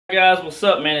Hey guys, what's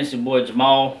up, man? It's your boy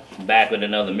Jamal, back with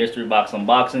another mystery box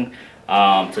unboxing.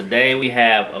 Today we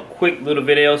have a quick little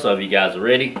video, so if you guys are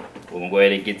ready, we're gonna go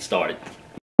ahead and get started.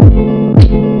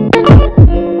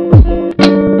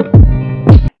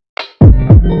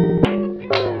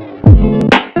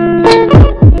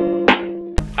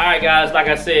 Alright guys, like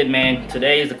I said, man,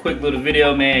 today is a quick little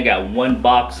video, man. Got one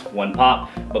box, one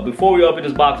pop. But before we open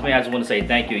this box, man, I just want to say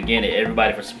thank you again to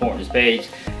everybody for supporting this page.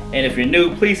 And if you're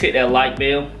new, please hit that like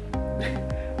bell.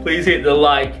 Please hit the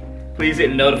like. Please hit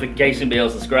the notification bell,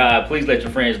 subscribe. Please let your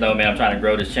friends know, man, I'm trying to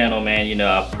grow this channel, man. You know,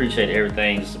 I appreciate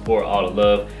everything, the support, all the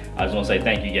love. I just want to say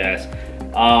thank you guys.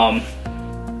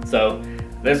 So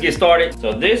let's get started.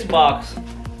 So this box,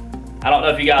 I don't know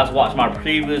if you guys watched my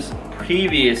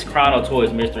previous Chrono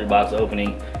Toys mystery box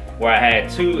opening, where I had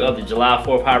two of the July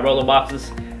 4th high roller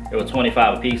boxes. It was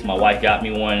 25 a piece. My wife got me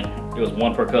one. It was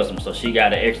one per customer, so she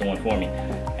got an extra one for me.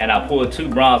 And I pulled two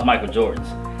bronze Michael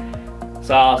Jordans.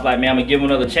 So I was like, man, I'm gonna give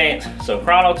them another chance. So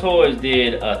Chrono Toys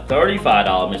did a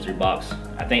 $35 mystery box.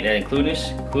 I think that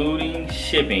including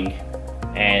shipping,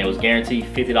 and it was guaranteed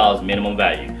 $50 minimum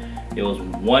value. It was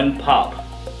one pop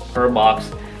per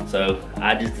box. So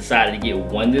I just decided to get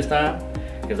one this time,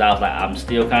 because I was like, I'm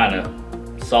still kind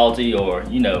of salty, or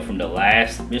you know, from the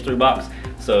last mystery box.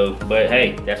 So, but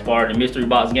hey, that's part of the mystery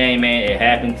box game, man. It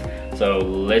happens. So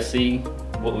let's see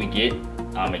what we get.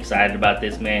 I'm excited about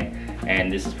this, man.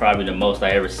 And this is probably the most I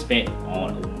ever spent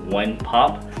on one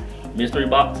pop mystery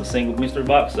box, a single mystery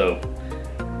box. So,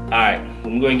 all right,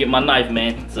 I'm going to get my knife,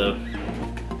 man. So,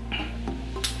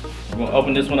 I'm going to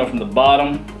open this one up from the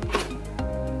bottom.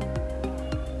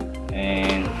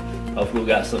 And hopefully we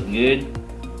got something good.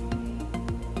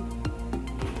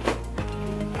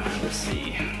 All right, let's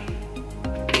see.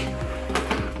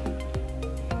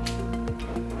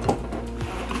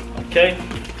 Okay.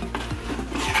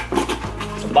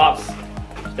 The box,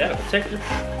 is that a protector?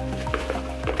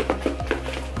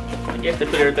 I guess they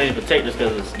put everything in protectors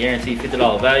because it's guaranteed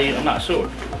 $50 value. I'm not sure.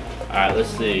 All right, let's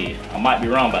see. I might be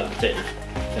wrong about the protector.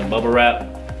 It's in bubble wrap.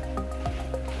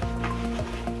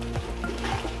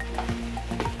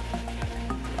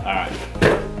 All right.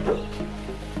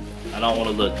 I don't want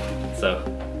to look. So,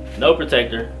 no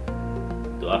protector.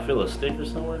 Do I feel a sticker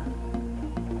somewhere?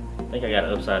 I think I got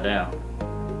it upside down.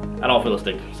 I don't feel a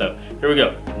sticker. So here we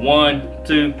go. 1,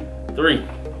 2, 3.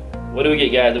 What do we get,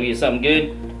 guys? Do we get something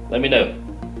good? Let me know.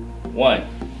 1,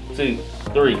 2,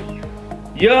 3.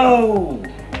 Yo!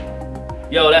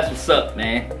 Yo, that's what's up,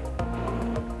 man.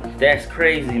 That's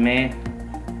crazy, man.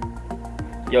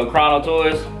 Yo, Chrono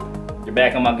Toys, you're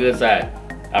back on my good side.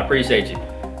 I appreciate you.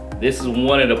 This is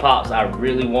one of the pops I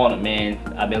really wanted, man.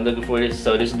 I've been looking for this.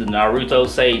 So this is the Naruto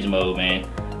Sage mode, man.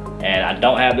 And I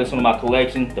don't have this one in my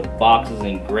collection. The box is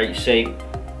in great shape.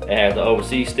 It has the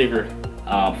overseas sticker. If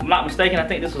I'm not mistaken, I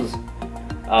think this was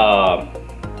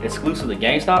exclusive to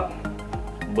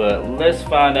GameStop. But let's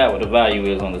find out what the value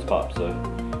is on this pop. So,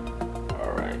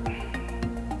 all right.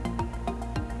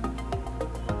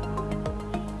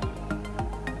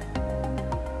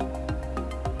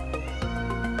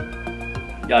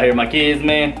 Y'all hear my kids,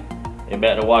 man? They're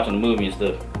back to watching the movie and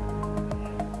stuff.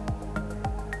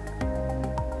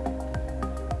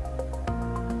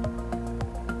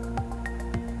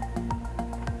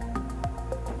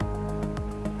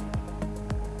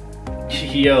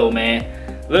 Yo, man,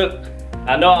 look,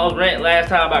 I know I was ranting last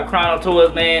time about Chrono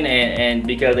Toys, man, and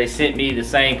because they sent me the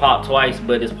same pop twice,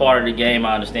 but it's part of the game.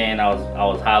 I understand. I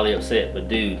was highly upset, but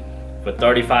dude, for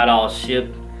 $35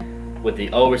 shipped with the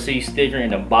overseas sticker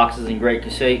and the boxes in great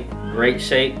shape,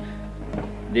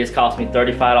 this cost me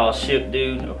 $35 shipped,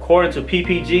 dude. According to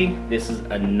PPG, this is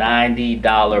a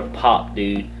 $90 pop,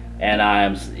 dude, and I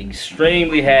am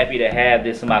extremely happy to have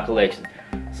this in my collection.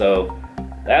 So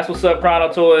that's what's up,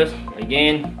 Chrono Toys.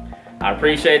 Again, I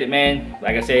appreciate it, man.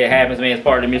 Like I said, it happens, man. It's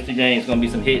part of the mystery game. It's gonna be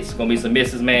some hits, it's gonna be some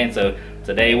misses, man. So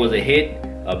today was a hit,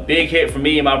 a big hit for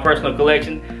me in my personal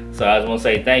collection. So I just want to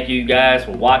say thank you guys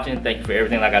for watching. Thank you for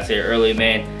everything, like I said earlier,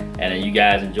 man. And you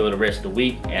guys enjoy the rest of the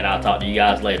week, and I'll talk to you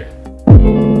guys later.